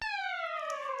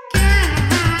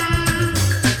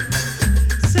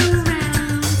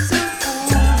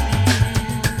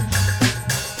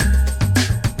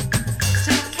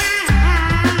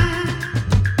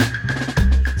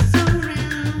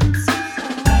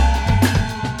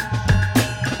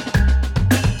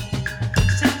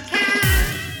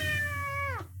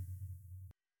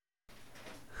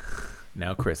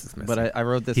Chris is missing. But I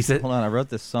wrote this. He said, hold on, I wrote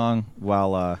this song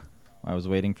while I was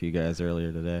waiting for you guys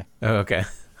earlier today. oh, okay.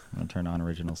 I'm gonna turn on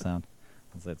original sound.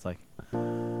 It's like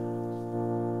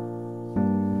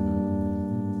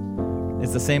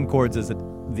it's the same chords as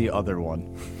the other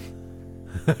one.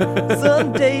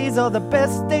 Some days are the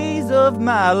best days of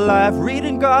my life.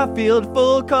 Reading Garfield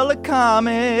full color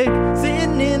comic.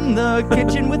 Sitting in the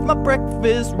kitchen with my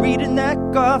breakfast. Reading that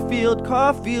Garfield.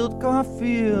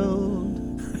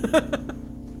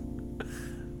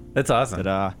 That's awesome.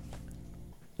 Ta-da.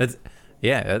 That's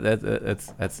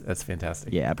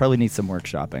fantastic. Yeah, I probably need some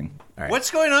workshopping. All right.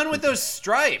 What's going on with those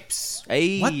stripes?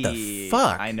 Hey, What the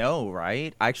fuck? I know,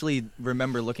 right? I actually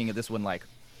remember looking at this one like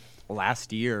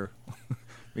last year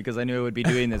because I knew I would be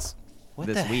doing this What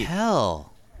this the week.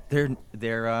 hell?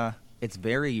 They're it's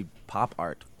very pop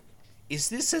art. Is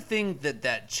this a thing that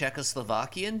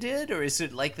Czechoslovakian did, or is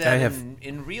it like I that have-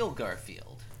 in real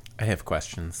Garfield? I have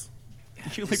questions.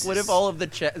 You're This like, what is- if all of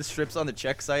the strips on the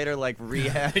Czech site are like It's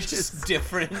rehashed? just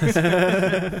different.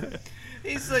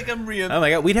 He's like, I'm Oh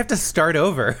my god, we'd have to start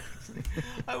over.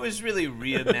 I was really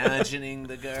reimagining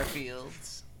the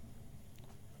Garfields.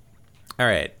 All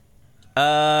right.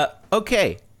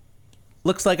 Okay.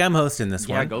 Looks like I'm hosting this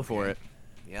Yeah, one. go for it.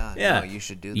 Yeah, Yeah. no, you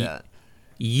should do Ye- that.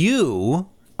 You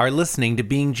are listening to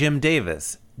Being Jim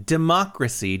Davis.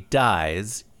 Democracy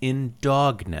dies in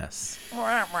dogness.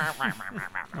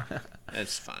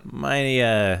 That's fun. My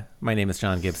name is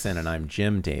John Gibson, and I'm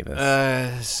Jim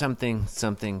Davis.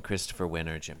 Something Christopher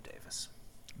Winner, Jim Davis.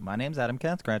 My name's Adam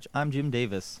Catscratch. I'm Jim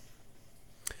Davis.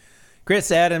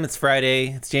 Chris, Adam, it's Friday.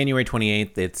 It's January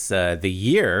 28th. It's the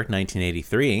year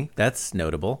 1983. That's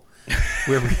notable.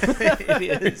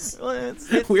 It is. Well,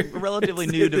 it's a relatively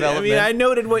new I development. mean, I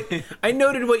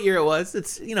noted what year it was.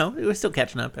 It's it was still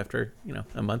catching up after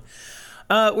a month.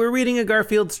 We're reading a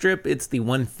Garfield strip. It's the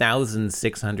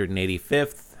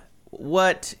 1685th.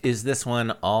 What is this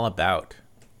one all about?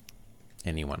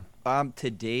 Anyone?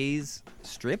 Today's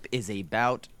strip is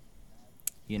about,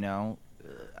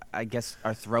 I guess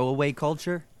our throwaway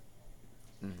culture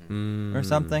or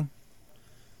something.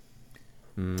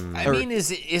 I mean,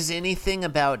 is anything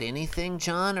about anything,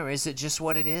 John, or is it just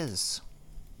what it is?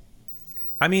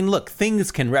 I mean, look,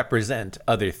 things can represent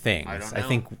other things. I don't know.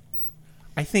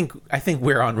 I think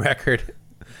we're on record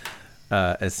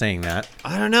as saying that.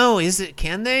 I don't know.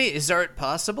 Can they? Is art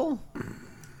possible?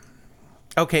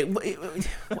 Okay,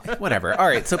 whatever. All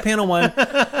right, so panel one.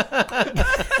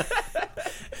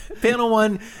 Panel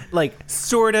one, like,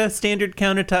 sorta standard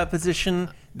countertop position.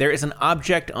 There is an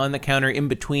object on the counter in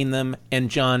between them, and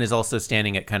John is also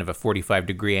standing at kind of a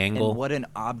 45-degree angle. And what an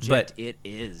object it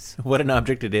is. What an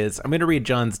object it is. I'm going to read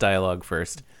John's dialogue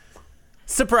first.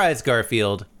 Surprise,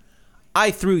 Garfield.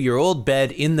 I threw your old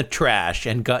bed in the trash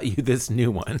and got you this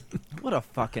new one. What a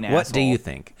fucking asshole. What do you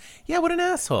think? Yeah, what an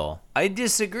asshole. I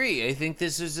disagree. I think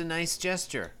this is a nice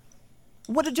gesture.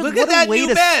 Look Look at that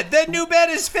new bed. That new bed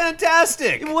is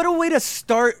fantastic. What a way to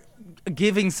start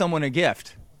giving someone a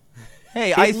gift.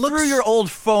 Hey, I threw your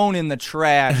old phone in the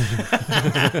trash.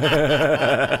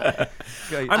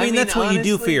 I mean, that's what you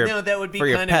do for honestly, your, no, that would be for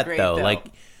your kinda pet, great, though. though. Like,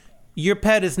 your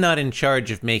pet is not in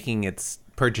charge of making its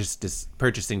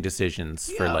purchasing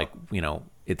decisions for, Yeah. like,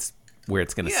 it's where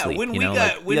it's going to Yeah, sleep. when you we know?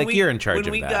 got when we you're in charge when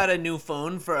of we that. got a new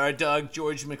phone for our dog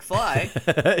George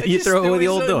McFly, I You just throw threw away the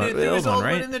his old old- one, threw the his old one, old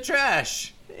right? in the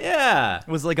trash. Yeah. It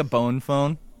was like a bone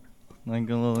phone. Like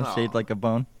a little shaped like a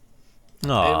bone. It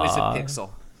was a Aw.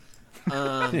 pixel.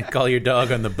 Call your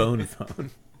dog on the bone phone.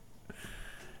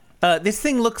 This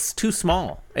thing looks too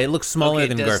small. It looks smaller Okay,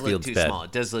 than it does Garfield's look too bed. small.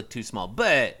 It does look too small,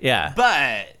 but Yeah.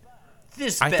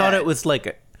 this I bed, thought it was like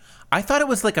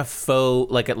a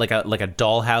faux, like a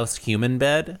dollhouse human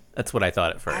bed. That's what I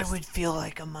thought at I first. would feel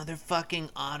like a motherfucking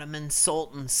Ottoman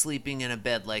sultan sleeping in a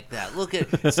bed like that. Look at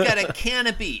it's got a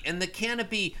canopy, and the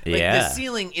canopy, like Yeah. the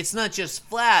ceiling, it's not just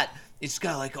flat. It's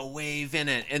got like a wave in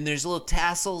it, and there's little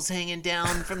tassels hanging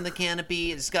down from the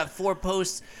canopy. It's got 4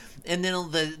 posts, and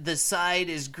then the side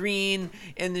is green,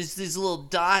 and there's these little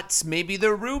dots. Maybe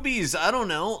they're rubies. I don't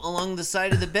know. Along the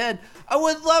side of the bed. I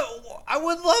would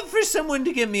love for someone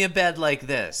to give me a bed like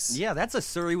this. Yeah, that's a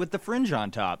Surrey with the fringe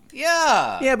on top.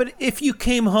 Yeah. Yeah, but if you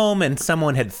came home and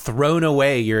someone had thrown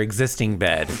away your existing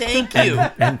bed Thank you.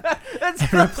 and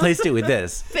replaced it with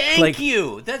this, Thank like,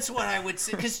 you. That's what I would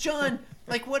say. Because, John,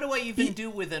 like, what do I even do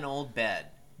with an old bed?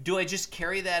 Do I just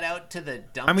carry that out to the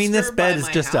dumpster? I mean, this bed by is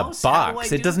my just house? a How do I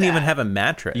box. It do doesn't even that? have a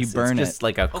mattress. You burn it's just it.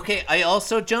 like a. Okay, I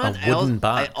also, John, A wooden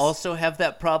box. I also have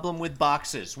that problem with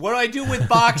boxes. What do I do with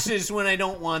boxes when I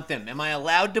don't want them? Am I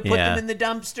allowed to put Yeah. them in the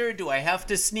dumpster? Do I have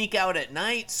to sneak out at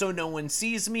night so no one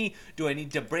sees me? Do I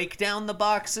need to break down the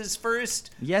boxes first?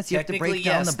 Yes, you have to break Technically,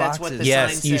 down yes, the that's what the boxes.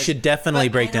 Yes, sign you says. should definitely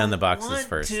But break I down the don't boxes want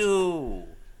first. to.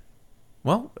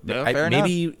 Well, Yeah, fair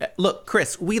maybe look,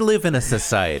 Chris. We live in a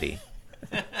society.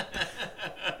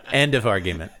 End of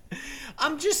argument.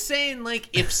 I'm just saying, like,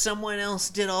 if someone else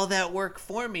did all that work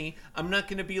for me, I'm not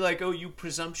going to be like, oh, you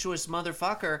presumptuous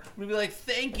motherfucker. I'm going to be like,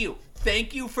 thank you.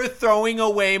 Thank you for throwing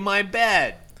away my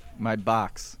bed. My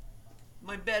box.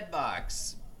 My bed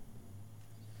box.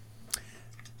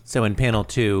 So in panel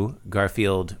 2,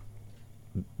 Garfield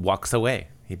walks away.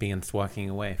 He begins walking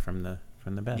away from the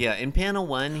bed. Yeah, in panel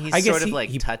 1, he's I guess sort of he- like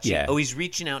he- touching. yeah. Oh, he's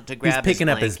reaching out to grab picking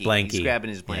his up his blankie. He's grabbing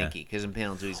his Yeah. blankie because in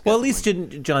panel 2 he's got Well, at the least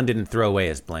blankie. John didn't throw away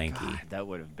his blankie. God, that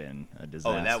would have been a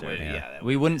disaster. Oh, that would, yeah. that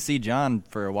We wouldn't see John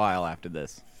for a while after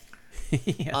this.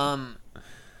 Yeah.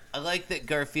 I like that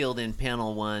Garfield in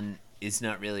panel 1 is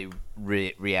not really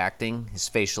reacting. His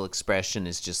facial expression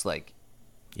is just like,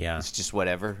 Yeah. it's just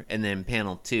whatever. And then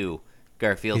panel 2,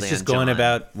 Garfield He's and just going John,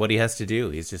 about what he has to do.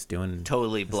 He's just doing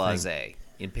totally his blasé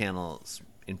in panel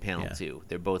Yeah. 2.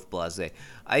 They're both blasé.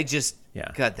 I just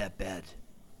Yeah. got that bed.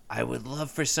 I would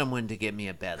love for someone to get me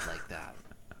a bed like that.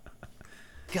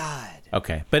 God.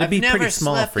 Okay, but it'd I've be never pretty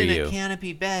small slept for in you. a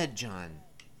canopy bed, John.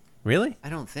 Really? I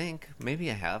don't think.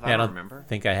 Maybe I have. Yeah, I don't remember.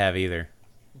 think I have either.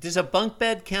 Does a bunk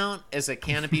bed count as a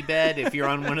canopy bed if you're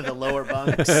on one of the lower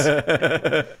bunks?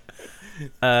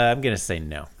 I'm gonna say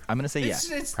no. I'm going to say yes.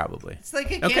 It's Probably.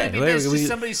 like a Okay, canopy bed. It's just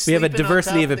somebody we have a sleeping on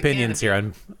diversity top of the opinions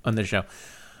canopy. here on the show.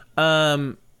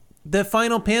 The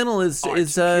final panel is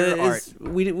pure art.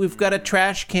 we've got a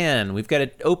trash can. We've got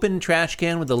an open trash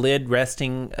can with the lid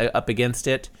resting up against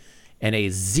it, and a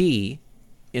Z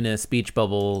in a speech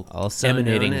bubble Also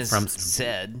emanating known as from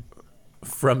Zed.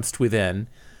 within.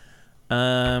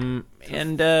 And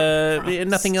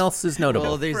nothing else is notable.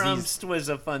 Well, there's these, Frumst was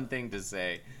a fun thing to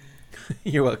say.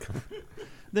 You're welcome.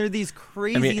 there are these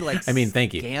crazy,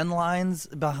 thank you. scan lines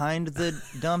behind the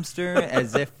dumpster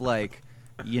as if, like,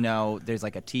 you know, there's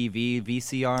like a TV,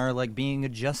 VCR, like, being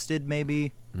adjusted,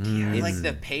 maybe. Mm. Like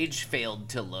the page failed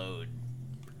to load.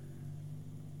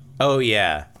 Oh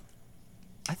yeah,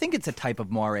 I think it's a type of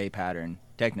moire pattern,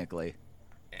 technically.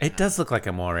 it does look like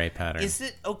a moire pattern. Is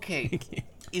it okay?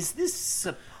 Is this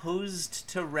supposed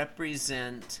to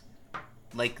represent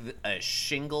like a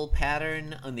shingle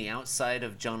pattern on the outside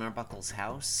of John Arbuckle's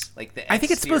house? Like the I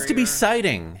think it's supposed to be exterior?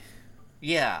 siding.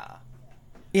 Yeah.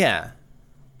 Yeah.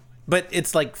 But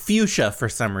it's like fuchsia for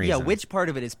some reason. Yeah, which part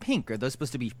of it is pink? Are those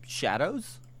supposed to be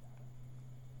shadows?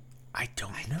 I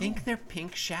don't I know. think they're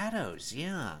pink shadows.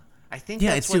 Yeah. I think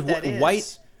Yeah, that's it's what that is.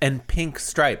 white and pink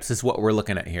stripes is what we're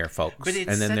looking at here, folks. But it's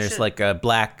and then such there's a- like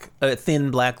a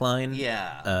thin black line.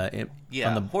 Yeah.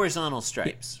 On the horizontal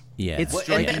stripes. yeah. It's Well,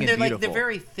 striking and and they're like beautiful. they're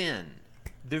very thin.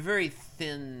 They're very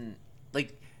thin.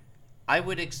 Like I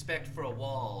would expect for a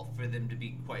wall for them to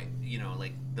be quite,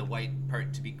 like the white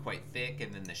part to be quite thick,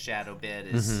 and then the shadow bit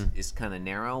is kind of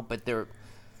narrow. But they're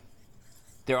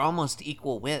almost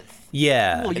equal width.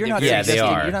 Yeah. Well, you're they're not very suggesting, they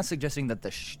are. you're not suggesting that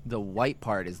the white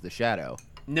part is the shadow.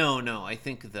 No. I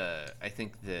think the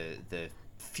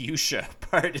fuchsia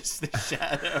part is the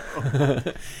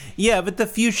shadow. Yeah, but the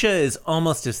fuchsia is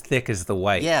almost as thick as the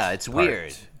white. Yeah, it's part.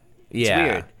 weird. Yeah.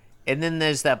 It's weird. And then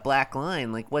there's that black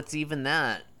line. Like, what's even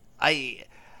that?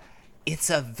 It's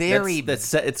a very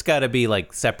It's got to be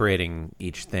like separating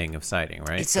each thing of siding,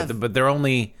 right? It's but they're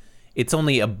only. It's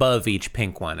only above each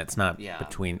pink one. It's not Yeah.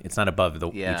 between. It's not above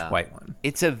each white one.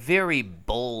 It's a very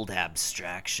bold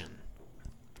abstraction.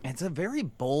 It's a very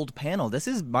bold panel. This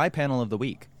is my panel of the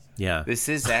week. Yeah. This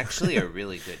is actually a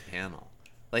really good panel.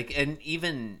 Like, and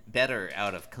even better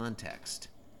out of context.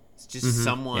 It's just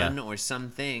someone or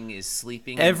something is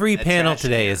sleeping. Every in a panel trash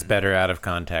today can. is better out of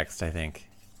context, I think.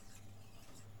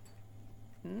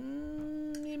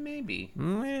 Yeah, maybe.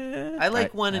 Eh. I like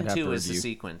I'd 1 and have 2 to as a review.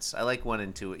 sequence. I like 1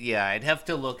 and 2. Yeah, I'd have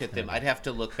to look at them. I'd have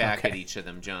to look back at each of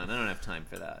them, John. I don't have time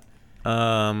for that.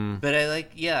 But I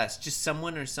like, it's just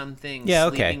someone or something Yeah,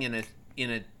 okay. sleeping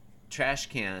in a trash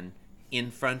can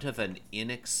in front of an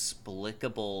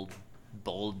inexplicable,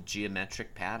 bold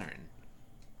geometric pattern.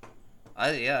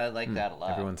 I like that a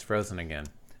lot. Everyone's frozen again.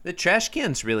 The trash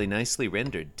can's really nicely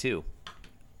rendered too.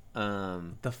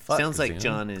 The fuck, Sounds like Zoom?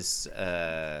 John is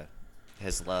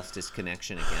has lost his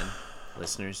connection again.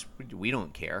 Listeners, we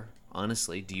don't care.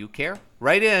 Honestly, do you care?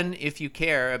 Write in if you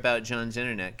care about John's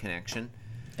internet connection.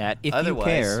 At if Otherwise-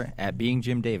 you care at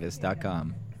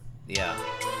beingjimdavis.com. Yeah.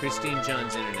 Christine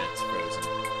John's internet's frozen.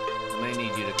 I might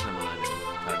need you to come on and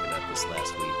talk about this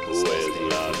last week. This last day.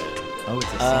 Oh,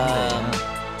 it's a Sunday.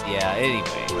 Huh? Yeah,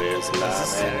 anyway. Where's This is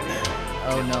Saturday.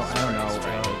 Oh, no, I don't know.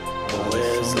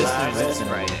 Where's This Lyman? is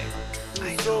Friday.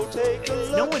 So take a No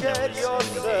look one at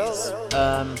knows yourself.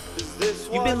 anyways. Is this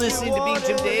You've been what listening you to Being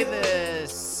Jim wanted?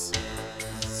 Davis.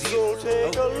 So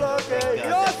take a look Thank at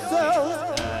God that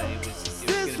yourself. was Is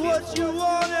this what you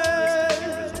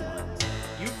wanted?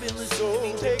 You've been listening to So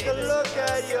Being Jim take a Davis. look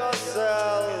at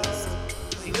yourself.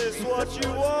 Is this what you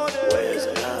wanted? Where's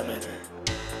Lyman?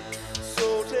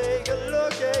 So take a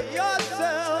look at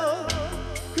yourself.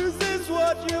 Is this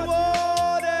what you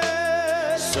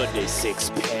wanted? Sunday 6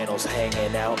 panels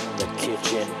hanging out in the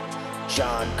kitchen.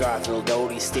 John Garfield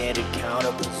Odie standard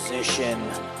counter position.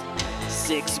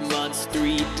 6 months,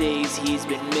 3 days he's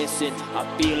been missing. I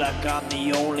feel like I'm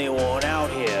the only one out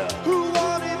here. Who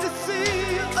wanted to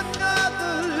see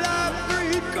another lime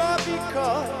green coffee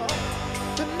cup?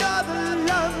 Another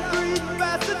lime green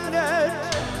bassinet?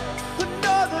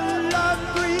 Another lime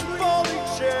green folding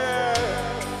chair?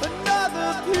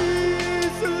 Another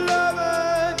piece of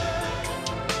lemon?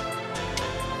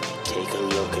 Take a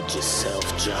look at yourself,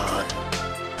 John.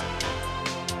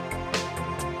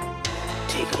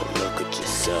 Take a look at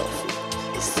yourself.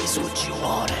 Is this what you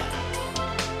wanted?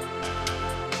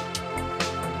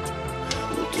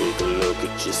 Well, take a look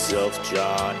at yourself,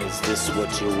 John. Is this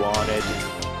what you wanted?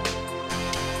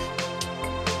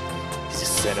 You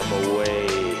sent him away.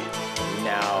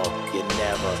 Now you're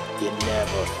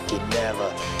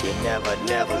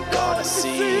never gonna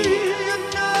see.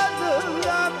 Another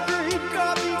lime green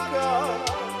coffee cup.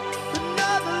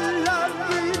 Another lime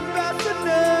green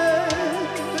bassinet.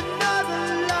 Another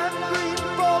lime green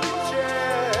folding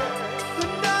chair.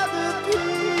 Another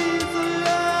piece of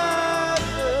lemon.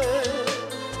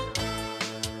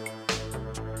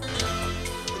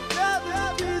 Another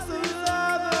piece of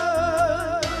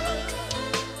lemon.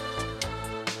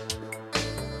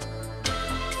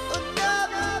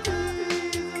 Another piece of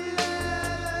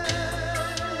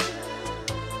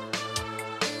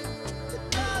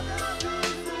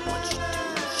What you do,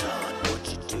 John? What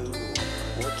you do?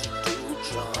 What you do,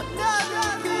 John?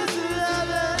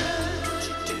 lemon. What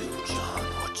you do, John?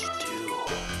 What you do?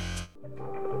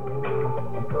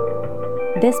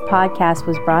 This podcast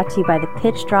was brought to you by the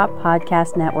Pitch Drop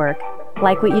Podcast Network.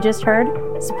 Like what you just heard?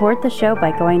 Support the show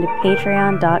by going to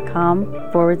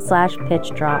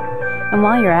patreon.com/pitchdrop. And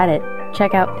while you're at it,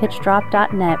 check out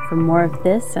pitchdrop.net for more of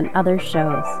this and other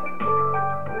shows.